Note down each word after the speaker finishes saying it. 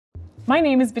My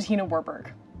name is Bettina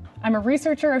Warburg. I'm a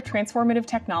researcher of transformative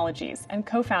technologies and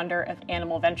co-founder of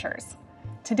Animal Ventures.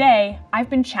 Today, I've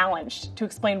been challenged to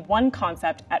explain one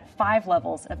concept at 5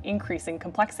 levels of increasing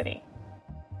complexity.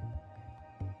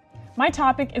 My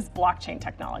topic is blockchain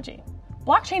technology.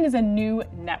 Blockchain is a new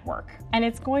network, and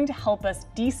it's going to help us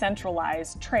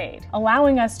decentralize trade,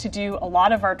 allowing us to do a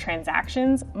lot of our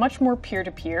transactions much more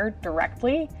peer-to-peer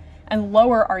directly and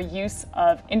lower our use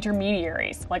of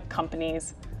intermediaries like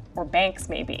companies or banks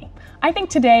maybe. I think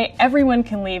today everyone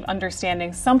can leave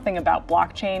understanding something about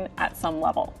blockchain at some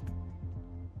level.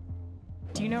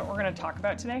 Do you know what we're going to talk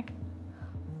about today?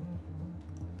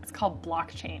 It's called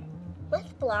blockchain.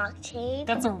 What's blockchain?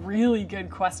 That's a really good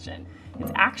question.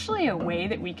 It's actually a way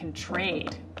that we can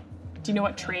trade. Do you know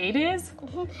what trade is?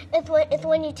 It's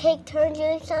when you take turns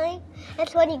doing something.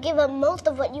 It's when you give up most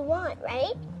of what you want,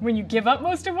 right? When you give up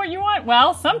most of what you want?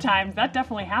 Well, sometimes that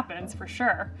definitely happens for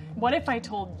sure. What if I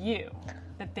told you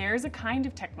that there's a kind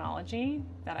of technology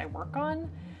that I work on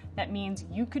that means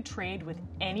you could trade with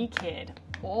any kid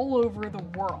all over the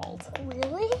world?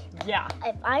 Really? Yeah.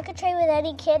 If I could trade with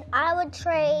any kid, I would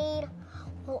trade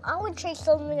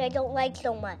something I don't like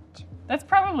so much. That's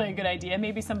probably a good idea.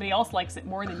 Maybe somebody else likes it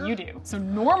more than you do. So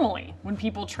normally, when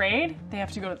people trade, they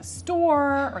have to go to the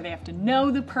store or they have to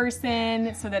know the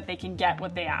person so that they can get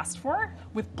what they asked for.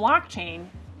 With blockchain,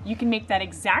 you can make that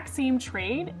exact same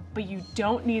trade, but you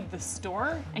don't need the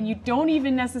store and you don't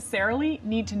even necessarily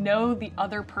need to know the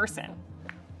other person.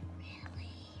 Really?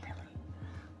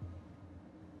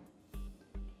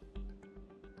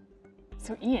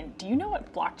 So Ian, do you know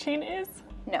what blockchain is?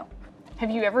 No. Have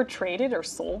you ever traded or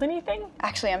sold anything?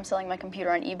 Actually, I'm selling my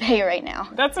computer on eBay right now.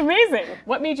 That's amazing.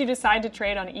 What made you decide to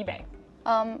trade on eBay?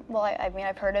 Well,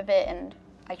 I've heard of it and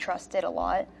I trust it a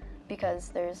lot because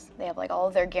they have like all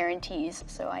of their guarantees,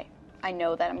 so I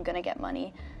know that I'm gonna get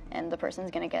money and the person's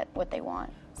gonna get what they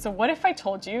want. So what if I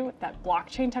told you that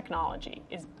blockchain technology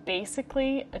is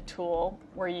basically a tool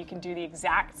where you can do the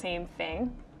exact same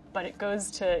thing, but it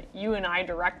goes to you and I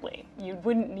directly. You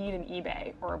wouldn't need an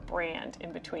eBay or a brand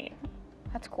in between.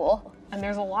 That's cool. And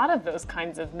there's a lot of those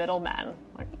kinds of middlemen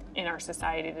like in our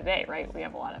society today, right? We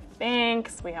have a lot of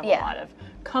banks, we have a lot of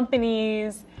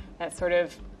companies that sort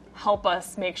of help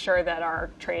us make sure that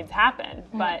our trades happen.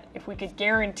 Mm-hmm. But if we could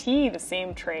guarantee the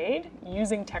same trade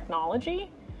using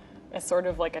technology as sort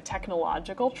of like a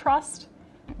technological trust,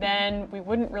 then we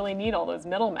wouldn't really need all those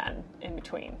middlemen in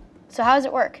between. So how does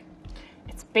it work?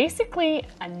 It's basically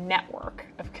a network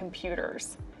of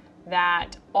computers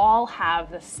that all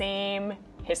have the same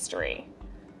history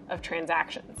of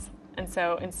transactions. And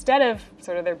so instead of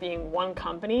sort of there being one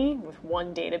company with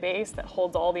one database that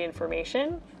holds all the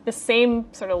information, the same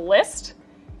sort of list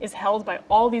is held by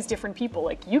all these different people.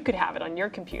 Like you could have it on your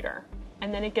computer.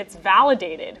 And then it gets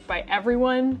validated by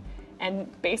everyone, and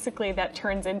basically that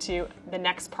turns into the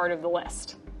next part of the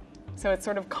list. So it's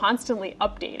sort of constantly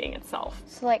updating itself.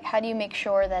 So like, how do you make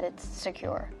sure that it's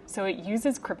secure? So it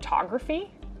uses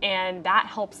cryptography, and that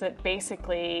helps it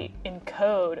basically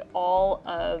encode all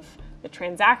of the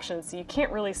transactions. So you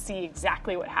can't really see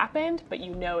exactly what happened, but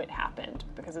you know it happened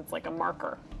because it's like a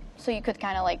marker. So you could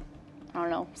kind of like, I don't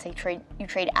know, say you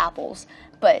trade apples,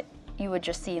 but you would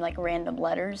just see like random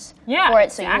letters for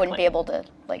it, so you wouldn't be able to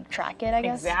like track it, I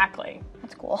guess? Exactly.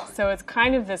 That's cool. So it's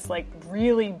kind of this like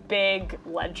really big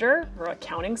ledger or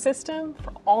accounting system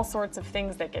for all sorts of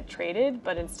things that get traded,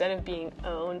 but instead of being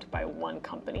owned by one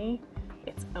company,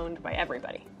 it's owned by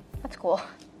everybody. That's cool.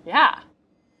 Yeah.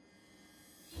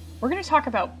 We're going to talk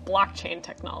about blockchain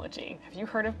technology. Have you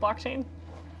heard of blockchain?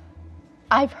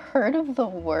 I've heard of the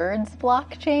words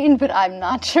blockchain, but I'm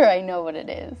not sure I know what it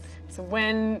is. So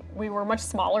when we were much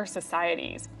smaller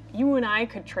societies, you and I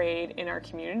could trade in our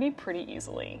community pretty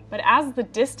easily. But as the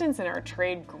distance in our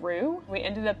trade grew, we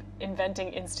ended up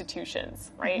inventing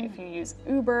institutions, right? Mm-hmm. If you use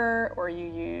Uber or you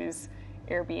use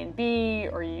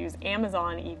Airbnb or you use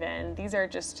Amazon even, these are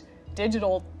just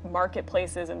digital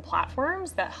marketplaces and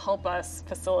platforms that help us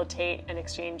facilitate an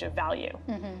exchange of value.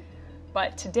 Mm-hmm.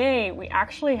 But today, we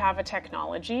actually have a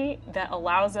technology that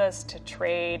allows us to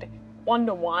trade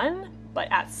one-to-one,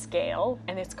 but at scale,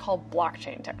 and it's called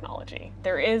blockchain technology.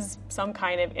 There is some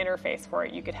kind of interface for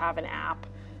it. You could have an app,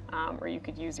 or you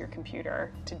could use your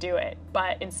computer to do it.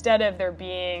 But instead of there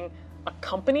being a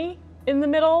company in the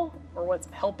middle, or what's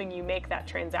helping you make that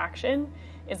transaction,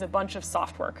 is a bunch of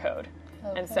software code.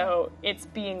 Okay. And so it's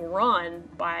being run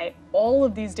by all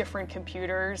of these different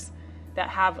computers that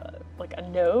have like a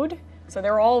node. So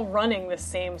they're all running the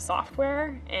same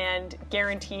software and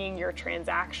guaranteeing your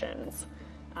transactions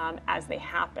as they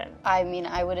happen. I mean,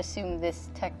 I would assume this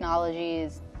technology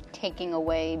is taking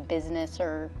away business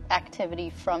or activity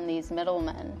from these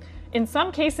middlemen? In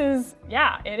some cases,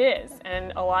 yeah, it is.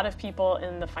 And a lot of people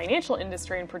in the financial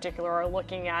industry in particular are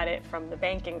looking at it from the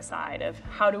banking side of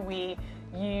how do we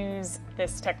use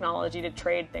this technology to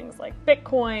trade things like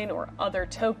Bitcoin or other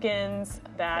tokens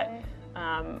that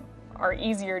are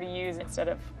easier to use instead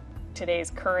of today's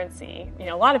currency. You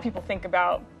know, a lot of people think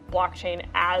about blockchain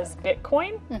as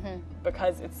Bitcoin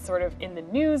because it's sort of in the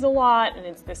news a lot and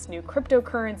it's this new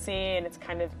cryptocurrency and it's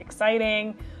kind of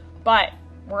exciting, but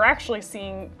we're actually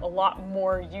seeing a lot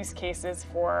more use cases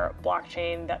for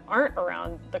blockchain that aren't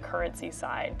around the currency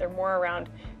side. They're more around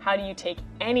how do you take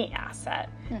any asset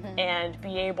and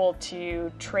be able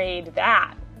to trade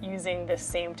that using this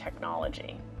same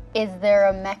technology. Is there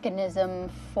a mechanism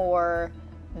for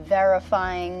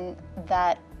verifying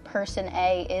that person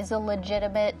A is a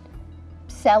legitimate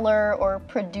seller or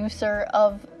producer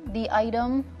of the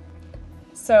item?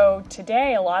 So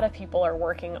today, a lot of people are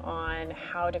working on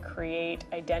how to create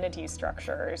identity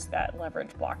structures that leverage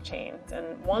blockchains.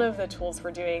 And one of the tools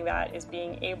for doing that is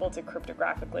being able to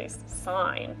cryptographically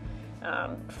sign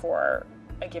for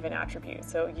a given attribute.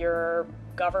 So your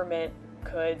government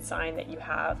could sign that you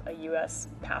have a US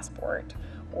passport,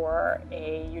 or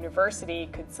a university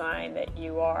could sign that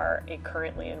you are a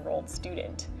currently enrolled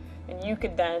student. And you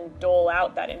could then dole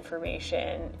out that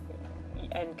information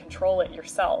and control it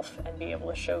yourself and be able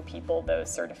to show people those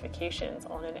certifications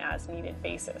on an as-needed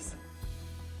basis.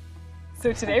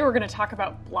 So today we're going to talk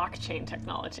about blockchain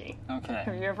technology. Okay.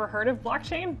 Have you ever heard of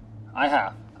blockchain? I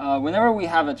have. Whenever we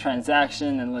have a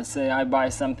transaction, and let's say I buy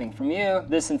something from you,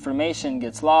 this information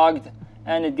gets logged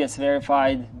and it gets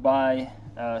verified by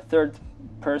a third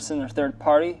person or third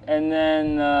party. And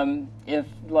then if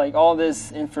like all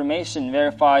this information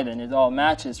verified and it all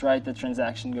matches, right, the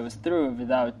transaction goes through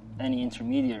without any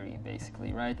intermediary,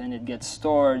 basically, right? And it gets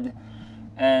stored.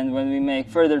 And when we make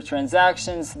further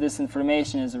transactions, this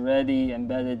information is already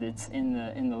embedded. It's in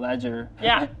the ledger.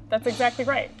 Yeah, that's exactly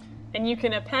right. And you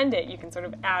can append it. You can sort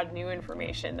of add new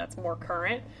information that's more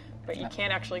current, but you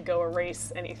can't actually go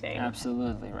erase anything.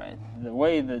 Absolutely right. The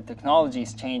way the technology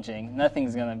is changing,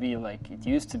 nothing's going to be like it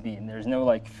used to be. And there's no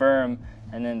like firm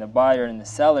and then the buyer and the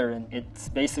seller. And it's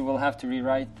basically we'll have to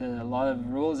rewrite a lot of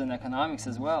rules in economics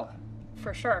as well.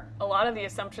 For sure. A lot of the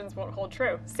assumptions won't hold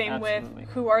true. Same Absolutely. with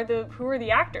who are the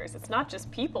actors. It's not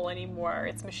just people anymore,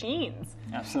 it's machines.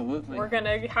 Absolutely. We're going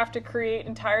to have to create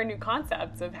entire new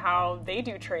concepts of how they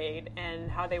do trade and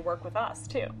how they work with us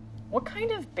too. What kind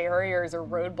of barriers or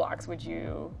roadblocks would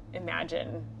you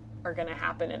imagine are going to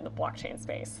happen in the blockchain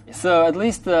space? So at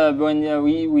least when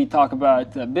we talk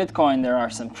about Bitcoin, there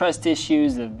are some trust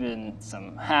issues. There have been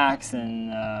some hacks,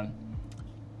 and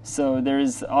so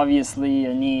there's obviously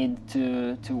a need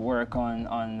to work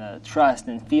on trust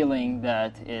and feeling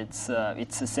that it's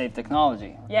a safe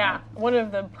technology. Yeah, one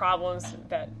of the problems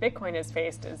that Bitcoin has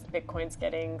faced is Bitcoin's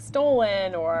getting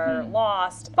stolen or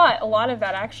lost, but a lot of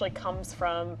that actually comes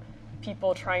from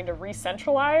people trying to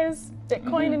re-centralize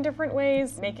Bitcoin in different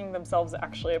ways, making themselves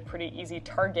actually a pretty easy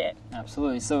target.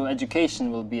 Absolutely. So education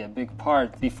will be a big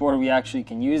part before we actually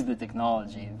can use the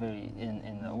technology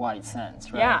in a wide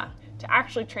sense, right? Yeah. To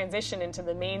actually transition into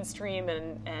the mainstream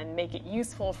and make it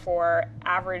useful for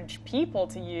average people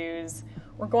to use,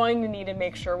 we're going to need to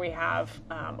make sure we have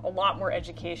a lot more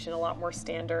education, a lot more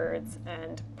standards,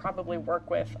 and probably work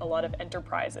with a lot of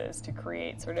enterprises to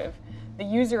create sort of the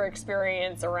user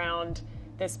experience around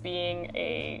this being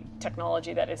a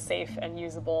technology that is safe and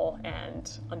usable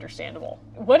and understandable.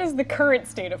 What is the current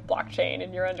state of blockchain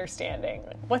in your understanding?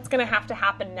 What's going to have to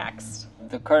happen next?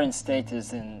 The current state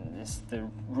is the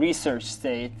research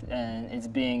state, and it's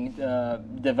being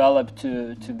developed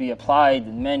to be applied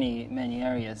in many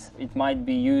areas. It might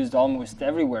be used almost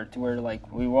everywhere to where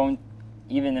like we won't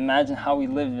even imagine how we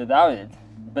lived without it.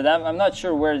 But I'm not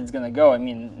sure where it's going to go. I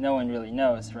mean, no one really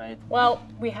knows, right? Well,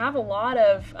 we have a lot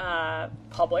of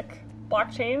public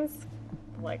blockchains.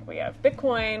 Like we have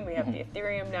Bitcoin, we have the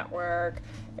Ethereum network,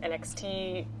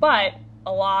 NXT, but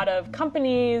a lot of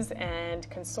companies and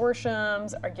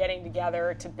consortiums are getting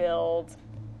together to build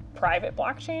private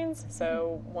blockchains,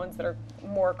 so ones that are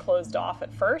more closed off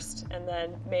at first and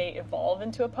then may evolve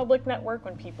into a public network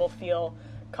when people feel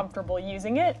comfortable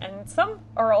using it. And some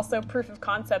are also proof of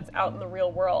concepts out in the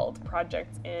real world,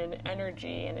 projects in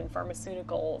energy and in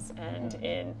pharmaceuticals and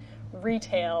in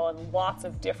retail and lots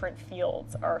of different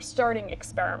fields are starting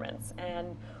experiments.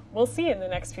 And we'll see in the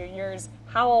next few years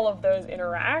how all of those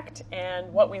interact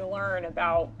and what we learn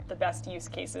about the best use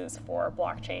cases for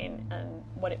blockchain and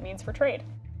what it means for trade.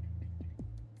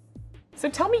 So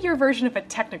tell me your version of a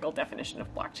technical definition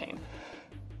of blockchain.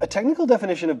 A technical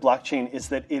definition of blockchain is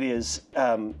that it is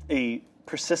a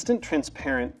persistent,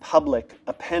 transparent, public,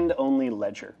 append-only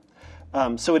ledger.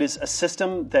 So it is a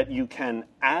system that you can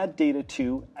add data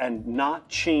to and not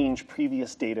change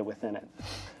previous data within it.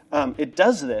 It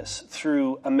does this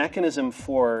through a mechanism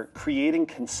for creating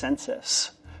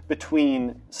consensus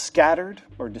between scattered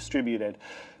or distributed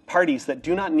parties that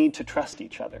do not need to trust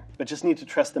each other, but just need to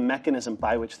trust the mechanism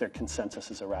by which their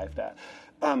consensus is arrived at.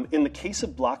 In the case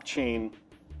of blockchain,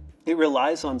 it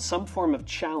relies on some form of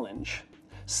challenge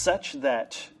such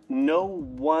that no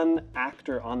one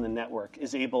actor on the network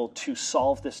is able to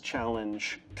solve this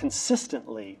challenge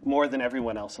consistently more than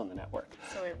everyone else on the network.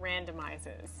 So it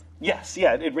randomizes. Yes,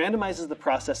 yeah, it randomizes the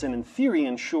process and in theory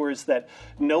ensures that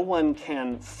no one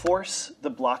can force the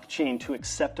blockchain to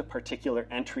accept a particular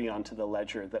entry onto the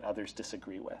ledger that others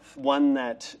disagree with. One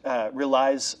that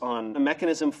relies on a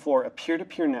mechanism for a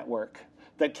peer-to-peer network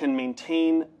that can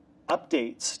maintain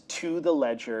updates to the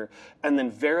ledger and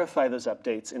then verify those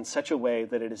updates in such a way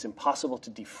that it is impossible to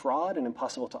defraud and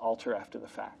impossible to alter after the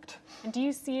fact. And do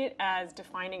you see it as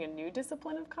defining a new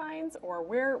discipline of kinds, or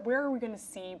where are we going to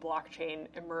see blockchain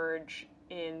emerge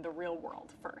in the real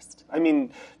world first? I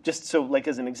mean, just so like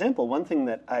as an example, one thing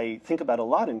that I think about a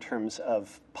lot in terms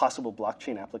of possible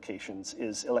blockchain applications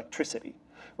is electricity.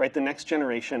 Right, the next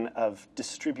generation of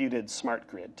distributed smart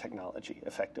grid technology,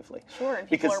 effectively. Sure, and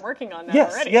people are working on that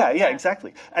yes, already. Yeah,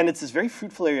 exactly. And it's this very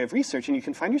fruitful area of research, and you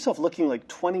can find yourself looking like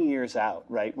 20 years out,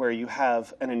 right, where you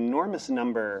have an enormous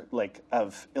number like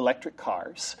of electric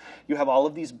cars. You have all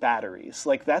of these batteries.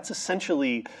 Like that's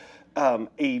essentially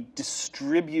a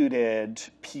distributed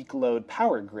peak load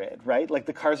power grid, right? Like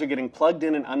the cars are getting plugged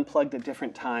in and unplugged at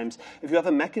different times. If you have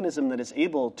a mechanism that is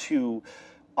able to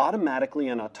automatically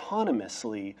and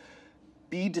autonomously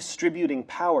be distributing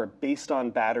power based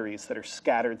on batteries that are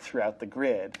scattered throughout the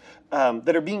grid,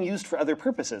 that are being used for other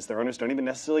purposes. Their owners don't even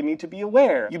necessarily need to be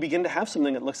aware. You begin to have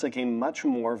something that looks like a much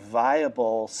more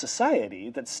viable society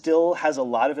that still has a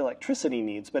lot of electricity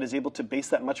needs, but is able to base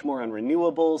that much more on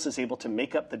renewables, is able to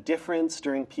make up the difference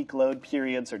during peak load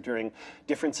periods or during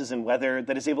differences in weather,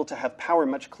 that is able to have power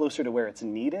much closer to where it's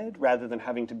needed rather than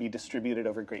having to be distributed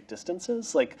over great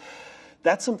distances. Like,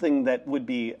 that's something that would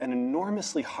be an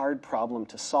enormously hard problem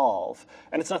to solve.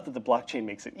 And it's not that the blockchain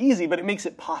makes it easy, but it makes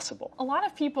it possible. A lot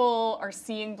of people are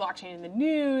seeing blockchain in the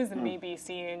news and maybe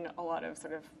seeing a lot of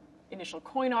sort of initial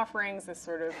coin offerings, this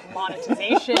sort of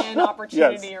monetization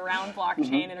opportunity around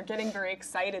blockchain, and are getting very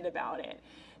excited about it.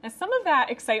 Now, some of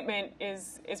that excitement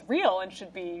is real and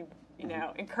should be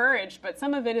encouraged, but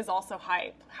some of it is also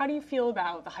hype. How do you feel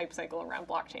about the hype cycle around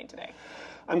blockchain today?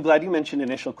 I'm glad you mentioned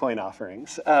initial coin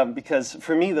offerings because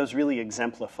for me those really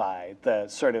exemplify the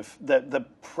sort of the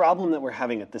problem that we're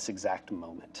having at this exact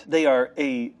moment. They are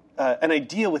an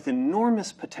idea with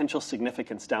enormous potential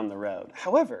significance down the road.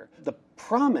 However, the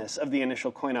promise of the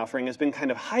initial coin offering has been kind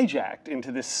of hijacked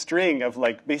into this string of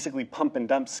like basically pump and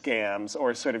dump scams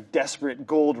or sort of desperate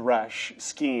gold rush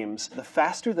schemes. The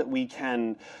faster that we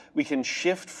can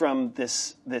shift from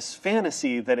this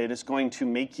fantasy that it is going to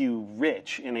make you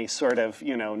rich in a sort of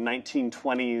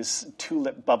 1920s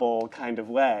tulip bubble kind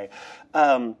of way,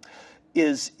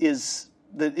 is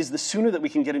the sooner that we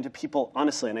can get into people,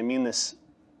 honestly, and I mean this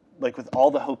like with all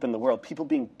the hope in the world, people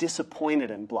being disappointed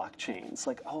in blockchains.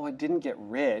 Like, oh, I didn't get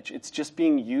rich. It's just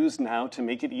being used now to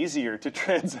make it easier to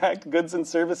transact goods and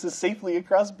services safely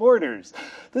across borders.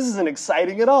 This isn't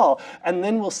exciting at all. And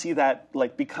then we'll see that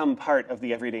like become part of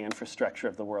the everyday infrastructure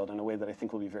of the world in a way that I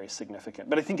think will be very significant.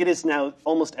 But I think it is now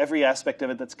almost every aspect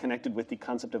of it that's connected with the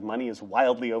concept of money is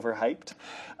wildly overhyped.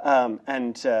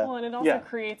 And it also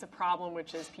creates a problem,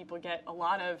 which is people get a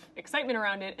lot of excitement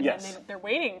around it, and then they're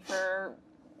waiting for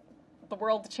the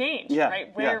world to change,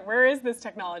 right? Where is this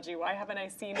technology? Why haven't I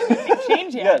seen anything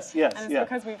change yet? And it's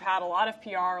because we've had a lot of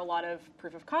PR, a lot of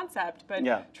proof of concept,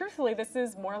 but truthfully, this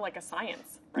is more like a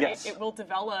science, right? It will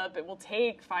develop, it will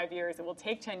take 5 years, it will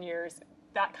take 10 years.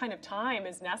 That kind of time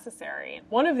is necessary.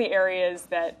 One of the areas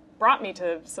that brought me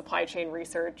to supply chain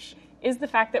research is the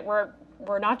fact that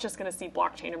we're not just going to see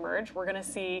blockchain emerge, we're going to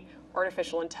see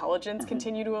artificial intelligence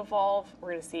continue to evolve. We're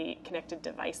going to see connected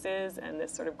devices and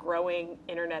this sort of growing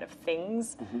Internet of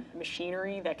Things,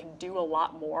 machinery that can do a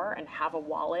lot more and have a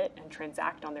wallet and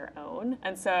transact on their own.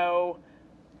 And so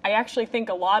I actually think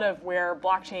a lot of where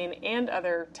blockchain and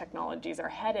other technologies are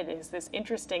headed is this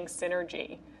interesting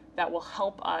synergy that will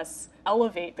help us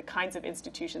elevate the kinds of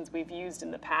institutions we've used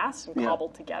in the past and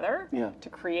cobbled together to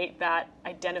create that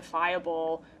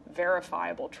identifiable,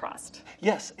 verifiable trust.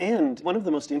 Yes, and one of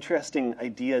the most interesting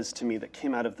ideas to me that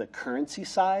came out of the currency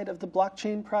side of the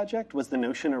blockchain project was the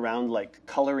notion around like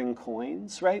coloring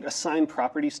coins, right? Assign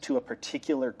properties to a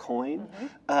particular coin,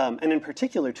 and in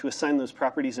particular to assign those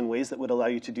properties in ways that would allow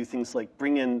you to do things like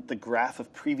bring in the graph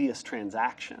of previous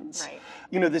transactions. Right.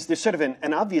 You know, there's sort of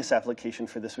an obvious application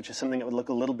for this, which is something that would look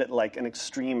a little bit like an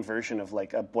extreme version of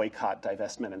like a boycott,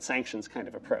 divestment, and sanctions kind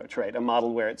of approach, right? A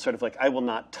model where it's sort of like, I will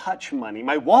not touch money.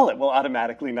 My wallet will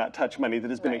automatically not touch money that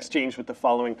has been exchanged with the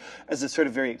following, as a sort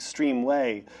of very extreme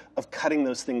way of cutting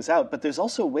those things out. But there's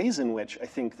also ways in which I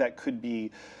think that could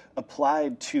be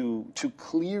applied to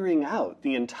clearing out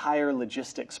the entire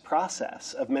logistics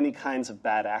process of many kinds of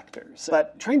bad actors.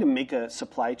 But trying to make a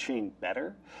supply chain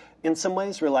better in some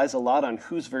ways relies a lot on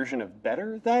whose version of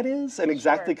better that is and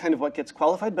exactly kind of what gets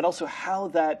qualified, but also how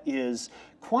that is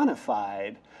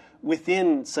quantified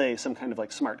within, say, some kind of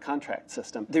like smart contract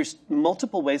system. There's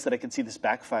multiple ways that I could see this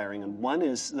backfiring, and one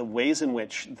is the ways in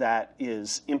which that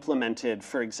is implemented,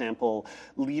 for example,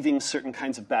 leaving certain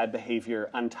kinds of bad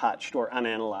behavior untouched or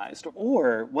unanalyzed.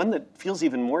 Or one that feels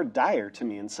even more dire to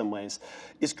me in some ways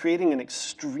is creating an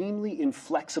extremely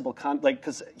inflexible,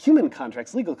 because human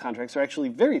contracts, legal contracts, are actually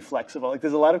very flexible. Like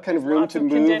there's a lot of kind of room to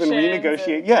move and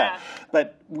renegotiate.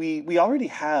 But we already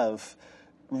have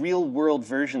real-world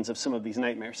versions of some of these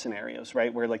nightmare scenarios,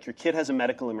 right? Where like your kid has a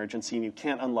medical emergency and you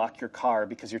can't unlock your car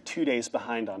because you're 2 days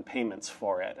behind on payments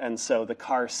for it. And so the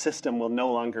car system will no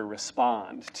longer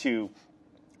respond to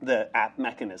the app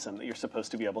mechanism that you're supposed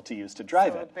to be able to use to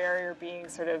drive it. The barrier being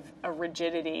sort of a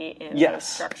rigidity in those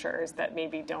structures that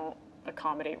maybe don't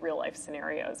accommodate real-life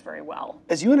scenarios very well.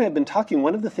 As you and I have been talking,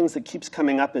 one of the things that keeps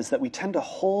coming up is that we tend to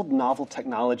hold novel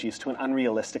technologies to an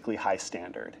unrealistically high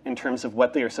standard in terms of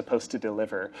what they are supposed to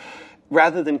deliver,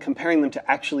 rather than comparing them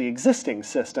to actually existing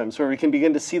systems where we can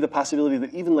begin to see the possibility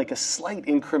that even like a slight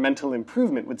incremental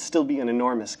improvement would still be an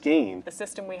enormous gain. The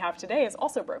system we have today is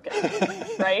also broken,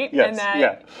 right? Yes, and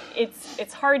that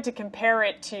it's hard to compare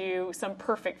it to some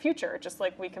perfect future, just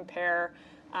like we compare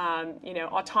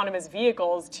autonomous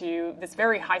vehicles to this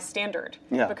very high standard.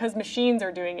 Because machines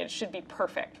are doing it, it should be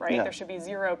perfect, right? There should be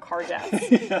 0 car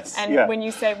deaths. When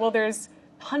you say, well, there's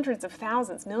hundreds of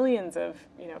thousands, millions of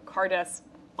car deaths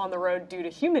on the road due to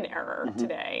human error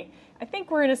today, I think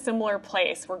we're in a similar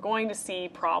place. We're going to see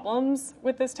problems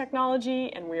with this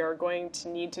technology, and we are going to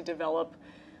need to develop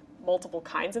multiple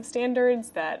kinds of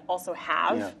standards that also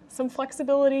have some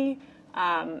flexibility.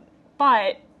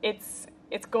 But it's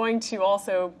going to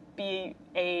also be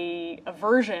a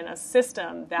version, a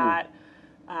system that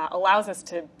allows us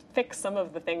to fix some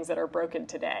of the things that are broken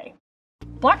today.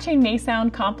 Blockchain may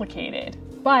sound complicated,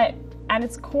 but at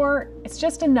its core, it's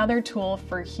just another tool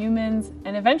for humans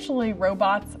and eventually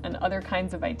robots and other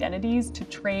kinds of identities to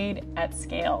trade at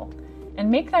scale and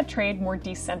make that trade more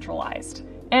decentralized.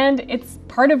 And it's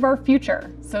part of our future,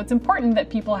 so it's important that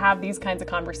people have these kinds of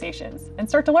conversations and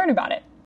start to learn about it.